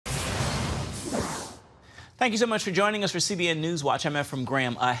Thank you so much for joining us for CBN NewsWatch. I'm Ephraim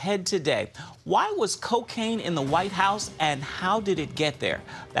Graham. Ahead today, why was cocaine in the White House and how did it get there?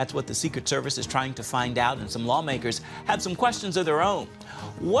 That's what the Secret Service is trying to find out, and some lawmakers had some questions of their own.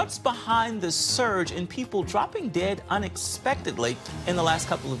 What's behind the surge in people dropping dead unexpectedly in the last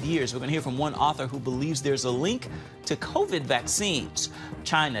couple of years? We're going to hear from one author who believes there's a link to COVID vaccines.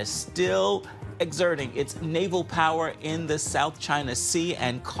 China still exerting its naval power in the South China Sea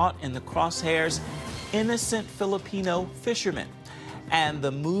and caught in the crosshairs innocent Filipino fishermen. And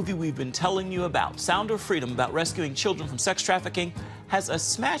the movie we've been telling you about, Sound of Freedom, about rescuing children from sex trafficking, has a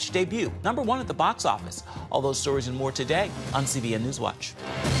smash debut, #1 at the box office. All those stories and more today on CBN NewsWatch.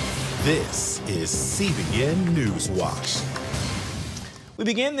 This is CBN NewsWatch. We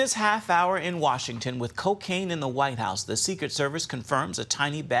begin this half hour in Washington with cocaine in the White House. The Secret Service confirms a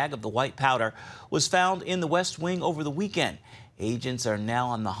tiny bag of the white powder was found in the West Wing over the weekend. Agents are now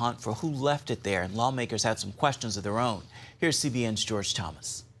on the hunt for who left it there, and lawmakers have some questions of their own. Here's CBN's George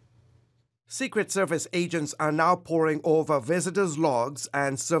Thomas. Secret Service agents are now poring over visitors' logs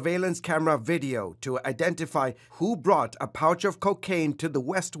and surveillance camera video to identify who brought a pouch of cocaine to the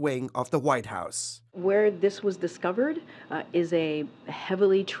West Wing of the White House. Where this was discovered is a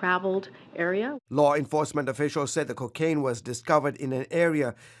heavily traveled area. Law enforcement officials said the cocaine was discovered in an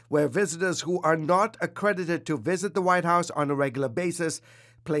area where visitors who are not accredited to visit the White House on a regular basis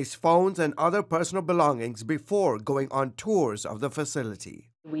place phones and other personal belongings before going on tours of the facility.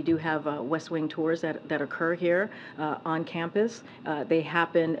 We do have West Wing tours that occur here on campus. They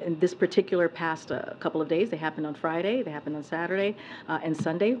happen in this particular past couple of days. They happened on Friday, they happened on Saturday and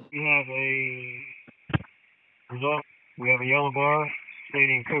Sunday. We have a result. We have a yellow bar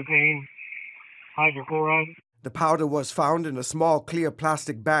stating cocaine hydrochloride. The powder was found in a small clear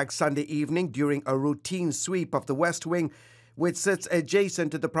plastic bag Sunday evening during a routine sweep of the West Wing, which sits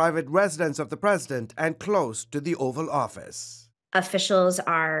adjacent to the private residence of the president and close to the Oval Office. Officials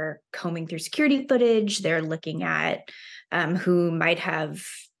are combing through security footage. They're looking at who might have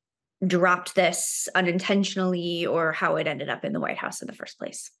dropped this unintentionally or how it ended up in the White House in the first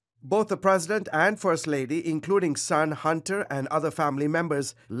place. Both the president and first lady, including son Hunter and other family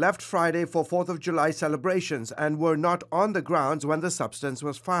members, left Friday for 4th of July celebrations and were not on the grounds when the substance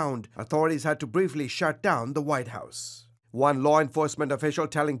was found. Authorities had to briefly shut down the White House. One law enforcement official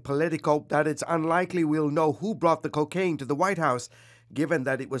telling Politico that it's unlikely we'll know who brought the cocaine to the White House, given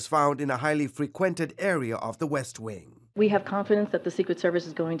that it was found in a highly frequented area of the West Wing. We have confidence that the Secret Service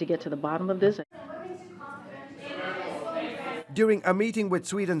is going to get to the bottom of this. During a meeting with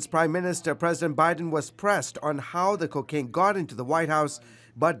Sweden's Prime Minister, President Biden was pressed on how the cocaine got into the White House,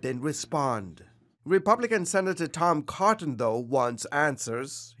 but didn't respond. Republican Senator Tom Cotton, though, wants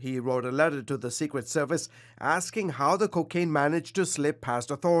answers. He wrote a letter to the Secret Service asking how the cocaine managed to slip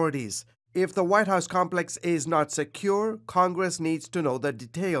past authorities. If the White House complex is not secure, Congress needs to know the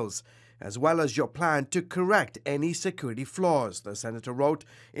details, as well as your plan to correct any security flaws, the senator wrote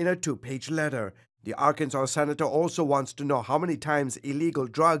in a 2-page letter. The Arkansas senator also wants to know how many times illegal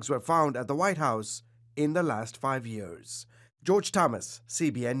drugs were found at the White House in the last 5 years. George Thomas,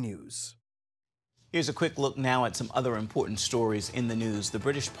 CBN News. Here's a quick look now at some other important stories in the news. The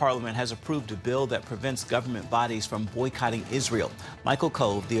British Parliament has approved a bill that prevents government bodies from boycotting Israel. Michael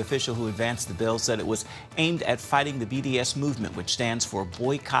Cove, the official who advanced the bill, said it was aimed at fighting the BDS movement, which stands for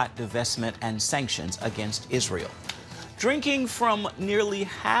Boycott, Divestment, and Sanctions Against Israel. Drinking from nearly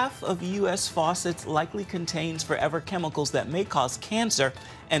half of U.S. faucets likely contains forever chemicals that may cause cancer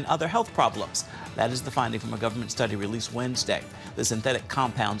and other health problems. That is the finding from a government study released Wednesday. The synthetic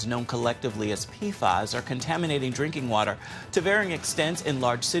compounds, known collectively as PFAS, are contaminating drinking water to varying extents in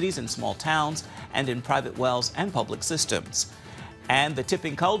large cities and small towns and in private wells and public systems. And the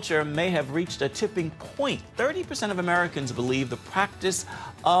tipping culture may have reached a tipping point. 30% of Americans believe the practice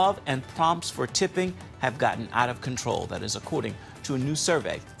of and prompts for tipping have gotten out of control. That is according to a new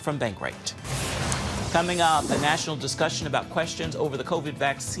survey from Bankrate. Coming up, a national discussion about questions over the COVID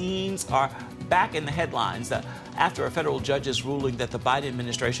vaccines are back in the headlines after a federal judge's ruling that the Biden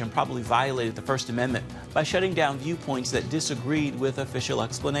administration probably violated the First Amendment by shutting down viewpoints that disagreed with official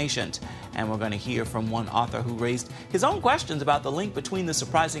explanations. And we're going to hear from one author who raised his own questions about the link between the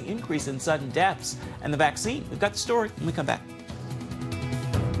surprising increase in sudden deaths and the vaccine. We've got the story when we come back.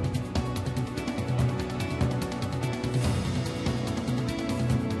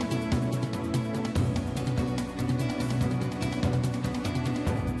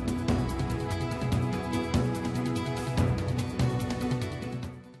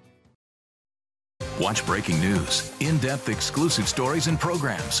 Watch breaking news, in-depth exclusive stories and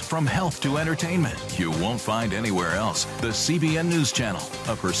programs from health to entertainment you won't find anywhere else. The CBN News Channel,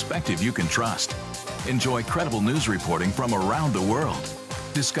 a perspective you can trust. Enjoy credible news reporting from around the world.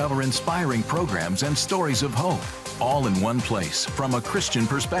 Discover inspiring programs and stories of hope, all in one place from a Christian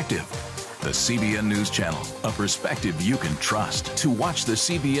perspective. The CBN News Channel, a perspective you can trust. To watch the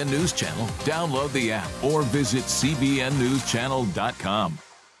CBN News Channel, download the app or visit cbnnewschannel.com.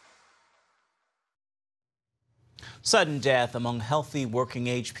 Sudden death among healthy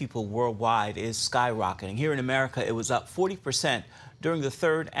working-age people worldwide is skyrocketing. Here in America, it was up 40% during the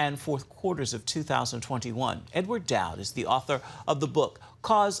third and fourth quarters of 2021. Edward Dowd is the author of the book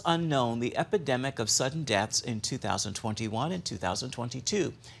Cause Unknown: The Epidemic of Sudden Deaths in 2021 and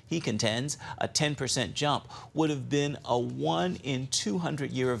 2022. He contends a 10% jump would have been a 1 in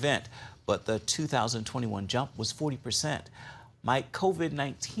 200-year event, but the 2021 jump was 40%. Might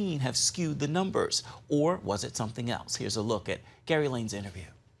COVID-19 have skewed the numbers, or was it something else? Here's a look at Gary Lane's interview.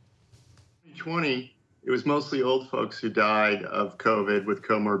 2020, it was mostly old folks who died of COVID with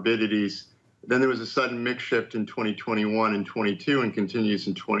comorbidities. Then there was a sudden mix shift in 2021 and 22 and continues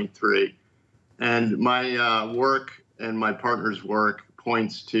in 23. And my work and my partner's work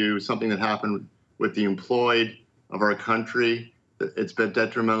points to something that happened with the employed of our country. It's been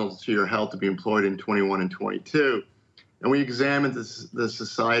detrimental to your health to be employed in 21 and 22. And we examined the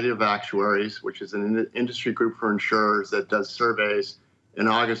Society of Actuaries, which is an industry group for insurers that does surveys. In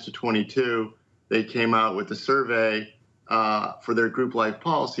August of 22, they came out with a survey for their group life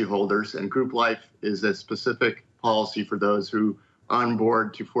policyholders. And group life is a specific policy for those who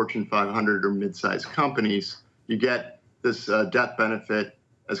onboard to Fortune 500 or mid-sized companies. You get this death benefit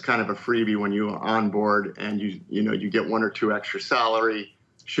as kind of a freebie when you onboard, and you get 1 or 2 extra salary.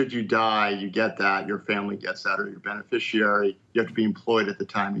 Should you die, you get that. Your family gets that, or your beneficiary. You have to be employed at the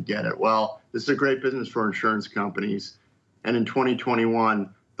time you get it. Well, this is a great business for insurance companies. And in 2021,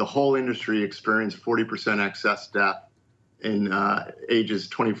 the whole industry experienced 40% excess death in ages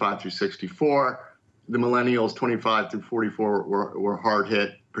 25 through 64. The millennials 25 through 44 were hard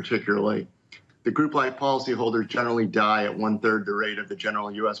hit, particularly. The group life policyholders generally die at 1/3 the rate of the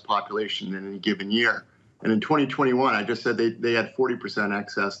general U.S. population in any given year. And in 2021, I just said they had 40%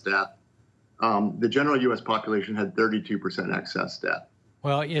 excess death. The general U.S. population had 32% excess death.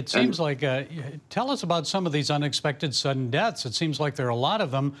 Well, it seems like, tell us about some of these unexpected sudden deaths. It seems like there are a lot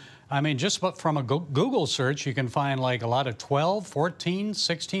of them. I mean, just from a Google search, you can find like a lot of 12, 14,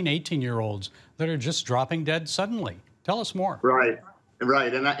 16, 18-year-olds that are just dropping dead suddenly. Tell us more. Right.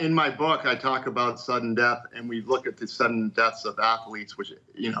 And in my book, I talk about sudden death, and we look at the sudden deaths of athletes, which,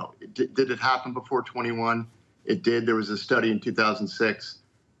 did it happen before 21? It did. There was a study in 2006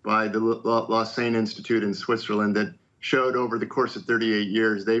 by the Lausanne Institute in Switzerland that showed over the course of 38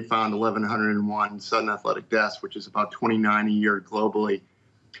 years, they found 1,101 sudden athletic deaths, which is about 29 a year globally.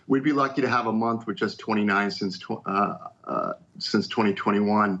 We'd be lucky to have a month with just 29 since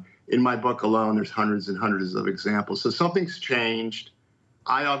 2021. In my book alone, there's hundreds and hundreds of examples. So something's changed.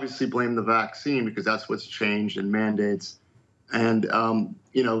 I obviously blame the vaccine because that's what's changed and mandates. And,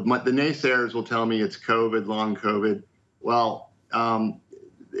 the naysayers will tell me it's COVID, long COVID. Well,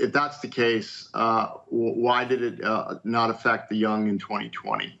 if that's the case, why did it not affect the young in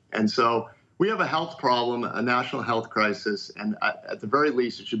 2020? And so we have a health problem, a national health crisis, and at the very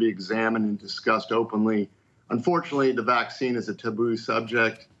least, it should be examined and discussed openly. Unfortunately, the vaccine is a taboo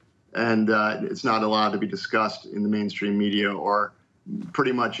subject, and it's not allowed to be discussed in the mainstream media or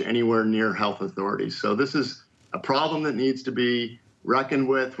pretty much anywhere near health authorities. So this is a problem that needs to be reckoned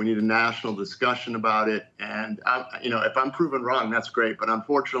with. We need a national discussion about it. And, if I'm proven wrong, that's great. But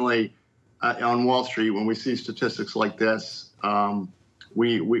unfortunately, on Wall Street, when we see statistics like this, and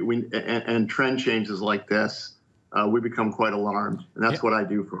trend changes like this, we become quite alarmed. And that's what I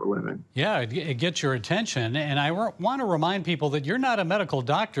do for a living. Yeah, it gets your attention. And I want to remind people that you're not a medical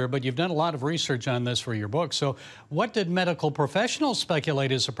doctor, but you've done a lot of research on this for your book. So what did medical professionals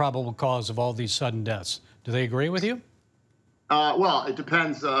speculate is the probable cause of all these sudden deaths? Do they agree with you? Well, it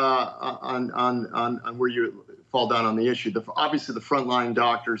depends on where you fall down on the issue. Obviously, the frontline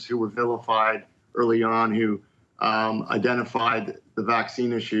doctors who were vilified early on, who identified the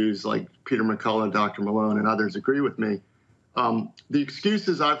vaccine issues, like Peter McCullough, Dr. Malone, and others, agree with me. The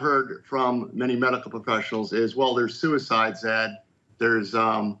excuses I've heard from many medical professionals is, well, there's suicides, Ed. There's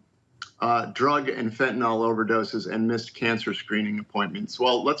drug and fentanyl overdoses and missed cancer screening appointments.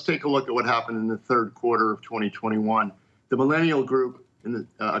 Well, let's take a look at what happened in the third quarter of 2021. The millennial group,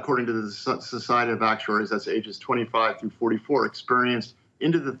 according to the Society of Actuaries, that's ages 25 through 44, experienced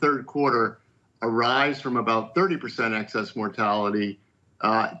into the third quarter a rise from about 30% excess mortality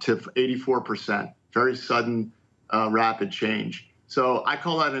to 84%. Very sudden, rapid change. So I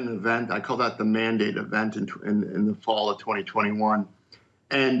call that an event. I call that the mandate event in the fall of 2021.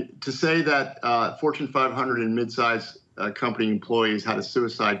 And to say that Fortune 500 and mid-sized company employees had a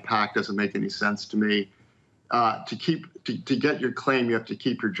suicide pact doesn't make any sense to me. To get your claim, you have to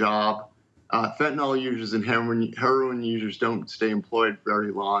keep your job. Fentanyl users and heroin users don't stay employed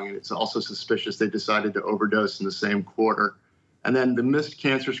very long, and it's also suspicious they decided to overdose in the same quarter. And then the missed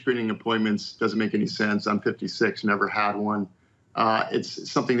cancer screening appointments doesn't make any sense. I'm 56, never had one. It's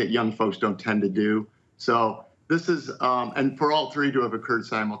something that young folks don't tend to do. So this is, and for all three to have occurred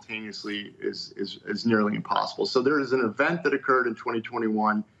simultaneously is nearly impossible. So there is an event that occurred in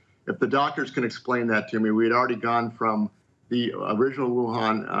 2021. If the doctors can explain that to me, we had already gone from the original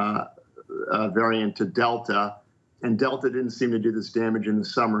Wuhan variant to Delta, and Delta didn't seem to do this damage in the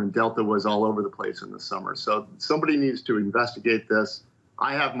summer, and Delta was all over the place in the summer. So somebody needs to investigate this.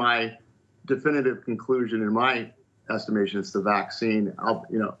 I have my definitive conclusion. In my estimation, it's the vaccine.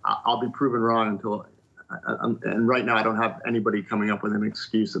 I'll be proven wrong until, and right now I don't have anybody coming up with an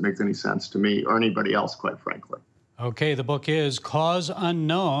excuse that makes any sense to me or anybody else, quite frankly. Okay, the book is Cause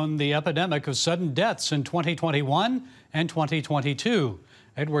Unknown, The Epidemic of Sudden Deaths in 2021 and 2022.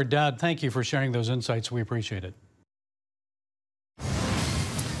 Edward Dowd, thank you for sharing those insights. We appreciate it.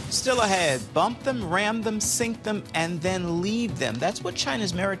 Still ahead, bump them, ram them, sink them, and then leave them. That's what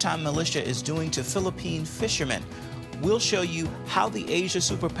China's maritime militia is doing to Philippine fishermen. We'll show you how the Asia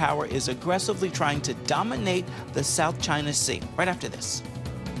superpower is aggressively trying to dominate the South China Sea right after this.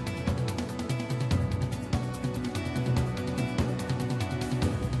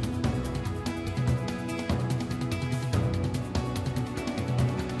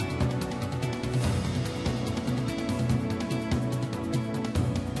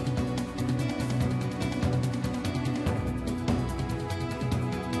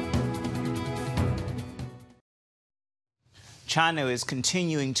 China is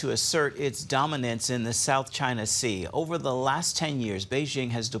continuing to assert its dominance in the South China Sea. Over the last 10 years, Beijing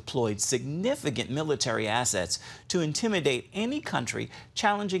has deployed significant military assets to intimidate any country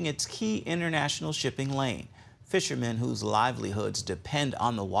challenging its key international shipping lane. Fishermen whose livelihoods depend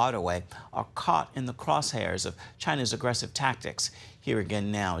on the waterway are caught in the crosshairs of China's aggressive tactics. Here again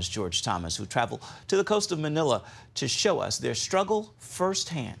now is George Thomas, who traveled to the coast of Manila to show us their struggle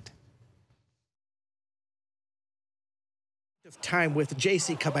firsthand. Time with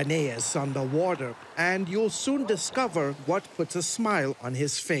JC Cabanillas on the water, and you'll soon discover what puts a smile on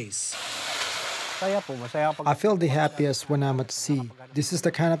his face. I feel the happiest when I'm at sea. This is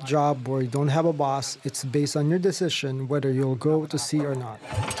the kind of job where you don't have a boss. It's based on your decision whether you'll go to sea or not.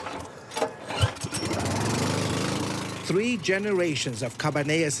 3 generations of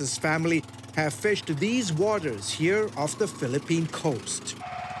Cabanillas' family have fished these waters here off the Philippine coast.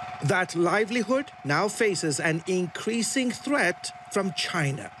 That livelihood now faces an increasing threat from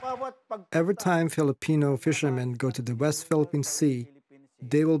China. Every time Filipino fishermen go to the West Philippine Sea,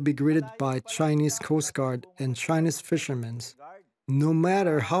 they will be greeted by Chinese Coast Guard and Chinese fishermen. No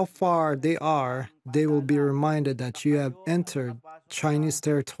matter how far they are, they will be reminded that you have entered Chinese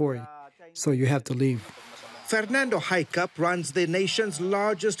territory, so you have to leave. Fernando Haikup runs the nation's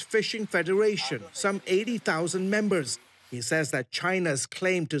largest fishing federation, some 80,000 members. He says that China's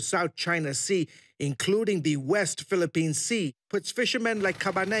claim to South China Sea, including the West Philippine Sea, puts fishermen like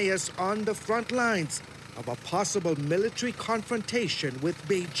Cabanillas on the front lines of a possible military confrontation with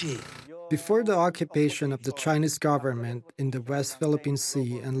Beijing. Before the occupation of the Chinese government in the West Philippine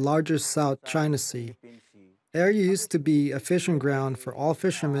Sea and larger South China Sea, area used to be a fishing ground for all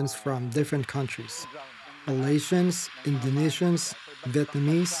fishermen from different countries: Malaysians, Indonesians,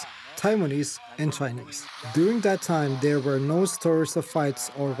 Vietnamese, Taiwanese, and Chinese. During that time, there were no stories of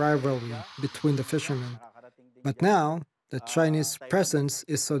fights or rivalry between the fishermen. But now, the Chinese presence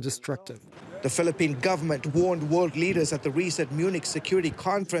is so destructive. The Philippine government warned world leaders at the recent Munich Security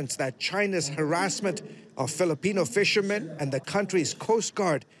Conference that China's harassment of Filipino fishermen and the country's Coast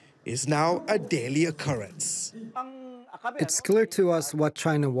Guard is now a daily occurrence. It's clear to us what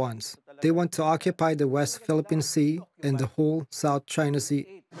China wants. They want to occupy the West Philippine Sea and the whole South China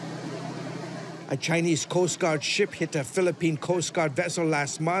Sea. A Chinese Coast Guard ship hit a Philippine Coast Guard vessel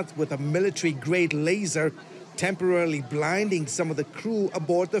last month with a military-grade laser, temporarily blinding some of the crew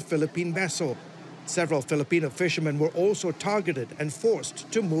aboard the Philippine vessel. Several Filipino fishermen were also targeted and forced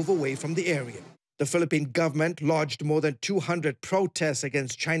to move away from the area. The Philippine government lodged more than 200 protests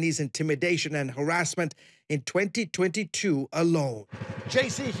against Chinese intimidation and harassment in 2022 alone.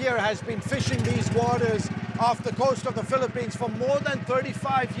 JC here has been fishing these waters off the coast of the Philippines for more than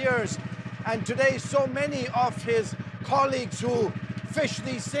 35 years. And today, so many of his colleagues who fish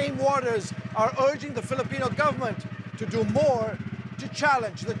these same waters are urging the Filipino government to do more to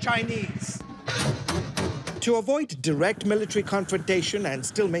challenge the Chinese. To avoid direct military confrontation and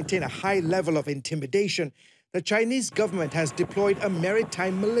still maintain a high level of intimidation, the Chinese government has deployed a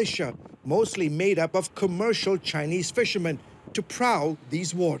maritime militia, mostly made up of commercial Chinese fishermen, to prowl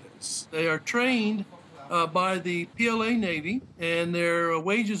these waters. They are trained by the PLA Navy, and their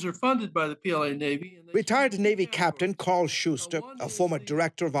wages are funded by the PLA Navy. Retired Navy Captain Carl Schuster, a former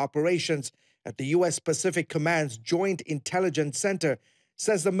director of operations at the U.S. Pacific Command's Joint Intelligence Center,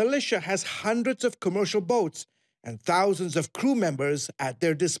 says the militia has hundreds of commercial boats and thousands of crew members at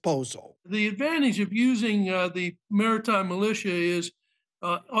their disposal. The advantage of using the maritime militia is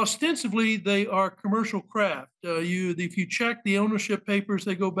ostensibly they are commercial craft. If you check the ownership papers,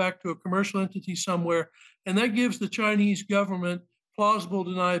 they go back to a commercial entity somewhere, and that gives the Chinese government plausible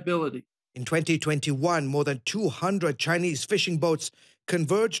deniability. In 2021, more than 200 Chinese fishing boats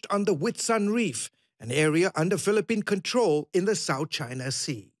converged on the Whitsun Reef, an area under Philippine control in the South China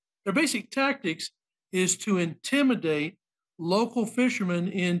Sea. Their basic tactics is to intimidate local fishermen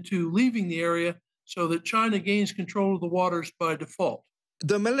into leaving the area so that China gains control of the waters by default.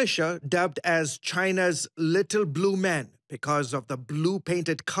 The militia, dubbed as China's Little Blue Men because of the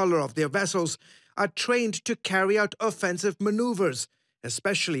blue-painted color of their vessels, are trained to carry out offensive maneuvers,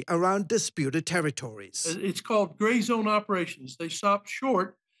 especially around disputed territories. It's called gray zone operations. They stop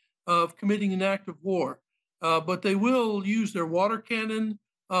short of committing an act of war, but they will use their water cannon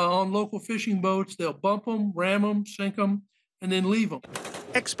on local fishing boats. They'll bump them, ram them, sink them, and then leave them.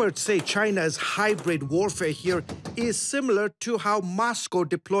 Experts say China's hybrid warfare here is similar to how Moscow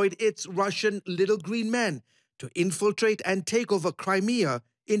deployed its Russian Little Green Men to infiltrate and take over Crimea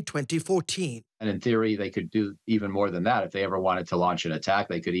in 2014. And in theory, they could do even more than that. If they ever wanted to launch an attack,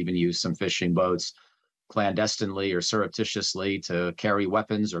 they could even use some fishing boats clandestinely or surreptitiously to carry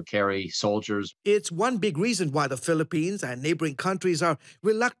weapons or carry soldiers. It's one big reason why the Philippines and neighboring countries are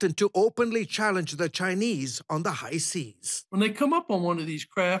reluctant to openly challenge the Chinese on the high seas. When they come up on one of these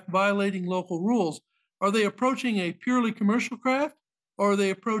craft violating local rules, are they approaching a purely commercial craft or are they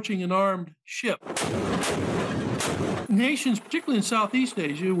approaching an armed ship? Nations, particularly in Southeast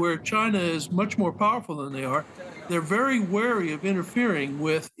Asia, where China is much more powerful than they are, they're very wary of interfering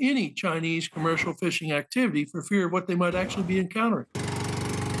with any Chinese commercial fishing activity for fear of what they might actually be encountering.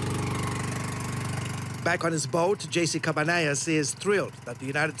 Back on his boat, J.C. Cabanillas is thrilled that the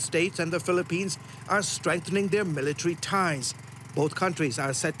United States and the Philippines are strengthening their military ties. Both countries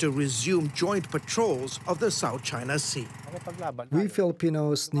are set to resume joint patrols of the South China Sea. We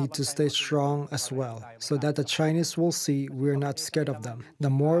Filipinos need to stay strong as well, so that the Chinese will see we're not scared of them. The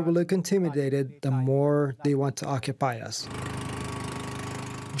more we look intimidated, the more they want to occupy us.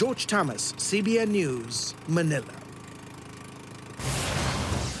 George Thomas, CBN News, Manila.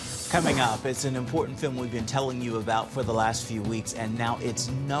 Coming up, it's an important film we've been telling you about for the last few weeks, and now it's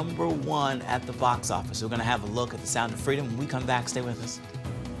 #1 at the box office. We're going to have a look at The Sound of Freedom. When we come back, stay with us.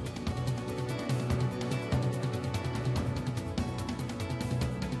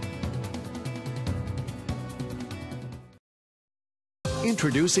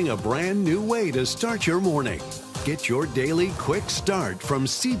 Introducing a brand new way to start your morning. Get your daily quick start from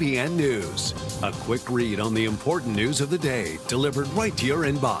CBN News. A quick read on the important news of the day delivered right to your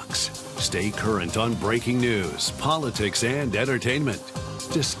inbox. Stay current on breaking news, politics, and entertainment.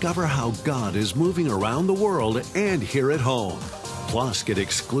 Discover how God is moving around the world and here at home. Plus, get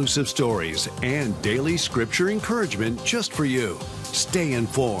exclusive stories and daily scripture encouragement just for you. Stay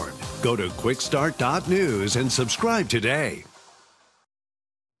informed. Go to quickstart.news and subscribe today.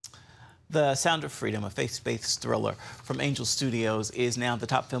 The Sound of Freedom, a faith-based thriller from Angel Studios, is now the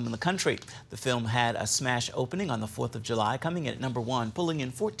top film in the country. The film had a smash opening on the 4th of July, coming in at #1, pulling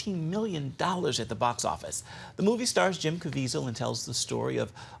in $14 million at the box office. The movie stars Jim Caviezel and tells the story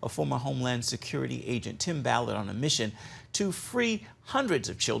of a former Homeland Security agent, Tim Ballard, on a mission to free hundreds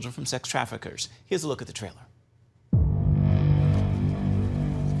of children from sex traffickers. Here's a look at the trailer.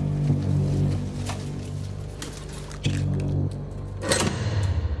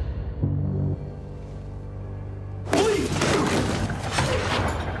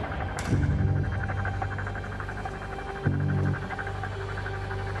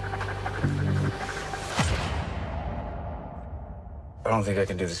 I don't think I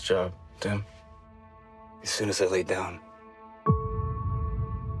can do this job, Tim. As soon as I lay down,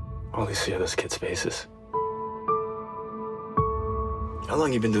 all I see are those kids' faces. How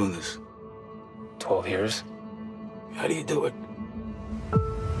long you been doing this? 12 years. How do you do it?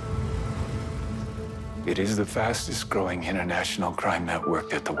 It is the fastest growing international crime network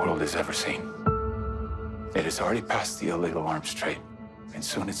that the world has ever seen. It has already passed the illegal arms trade, and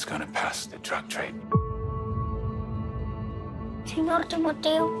soon it's gonna pass the drug trade. Señor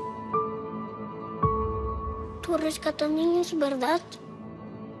Timoteo, por rescatar niños, ¿verdad?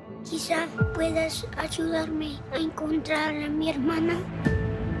 Quizá puedas ayudarme a encontrar a mi hermana.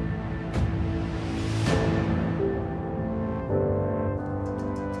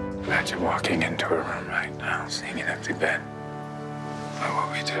 Imagine walking into a room right now, seeing an empty bed. What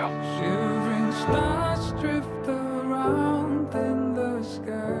would we do?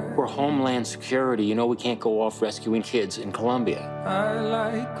 We're Homeland Security. You know we can't go off rescuing kids in Colombia.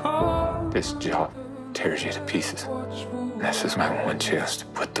 This job tears you to pieces. This is my one chance to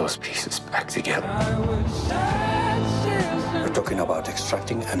put those pieces back together. We're talking about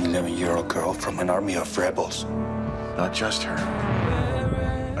extracting an 11-year-old girl from an army of rebels. Not just her.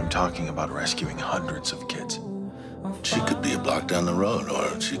 I'm talking about rescuing hundreds of kids. She could be a block down the road,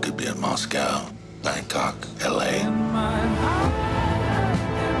 or she could be in Moscow, Bangkok, LA.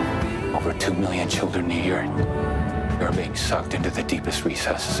 Over 2 million children a year are being sucked into the deepest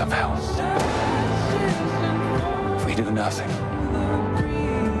recesses of hell. If we do nothing,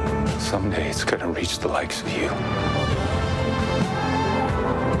 someday it's gonna reach the likes of you.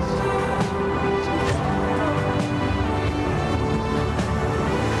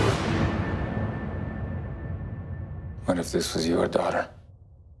 What if this was your daughter?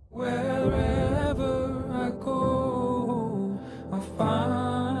 Wherever I go, I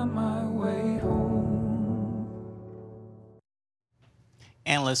find my way home.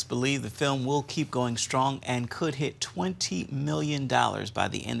 Analysts believe the film will keep going strong and could hit $20 million by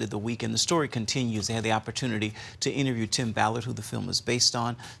the end of the week. And the story continues. They had the opportunity to interview Tim Ballard, who the film is based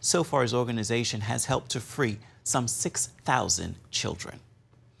on. So far, his organization has helped to free some 6,000 children.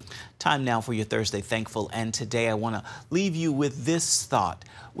 Time now for your Thursday Thankful, and today I want to leave you with this thought,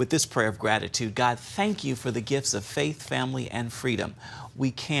 with this prayer of gratitude. God, thank you for the gifts of faith, family, and freedom.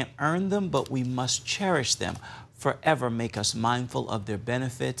 We can't earn them, but we must cherish them. Forever make us mindful of their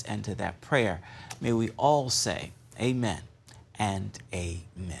benefits, and to that prayer, may we all say amen and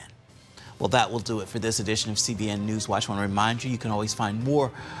amen. Well, that will do it for this edition of CBN NewsWatch. I want to remind you can always find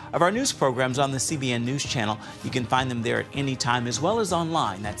more of our news programs on the CBN News channel. You can find them there at any time, as well as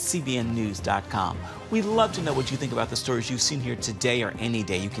online at cbnnews.com. We'd love to know what you think about the stories you've seen here today or any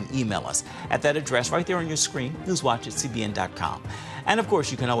day. You can email us at that address right there on your screen, newswatch@cbn.com. And of course,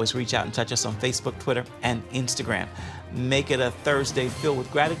 you can always reach out and touch us on Facebook, Twitter, and Instagram. Make it a Thursday filled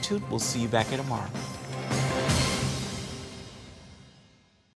with gratitude. We'll see you back here tomorrow.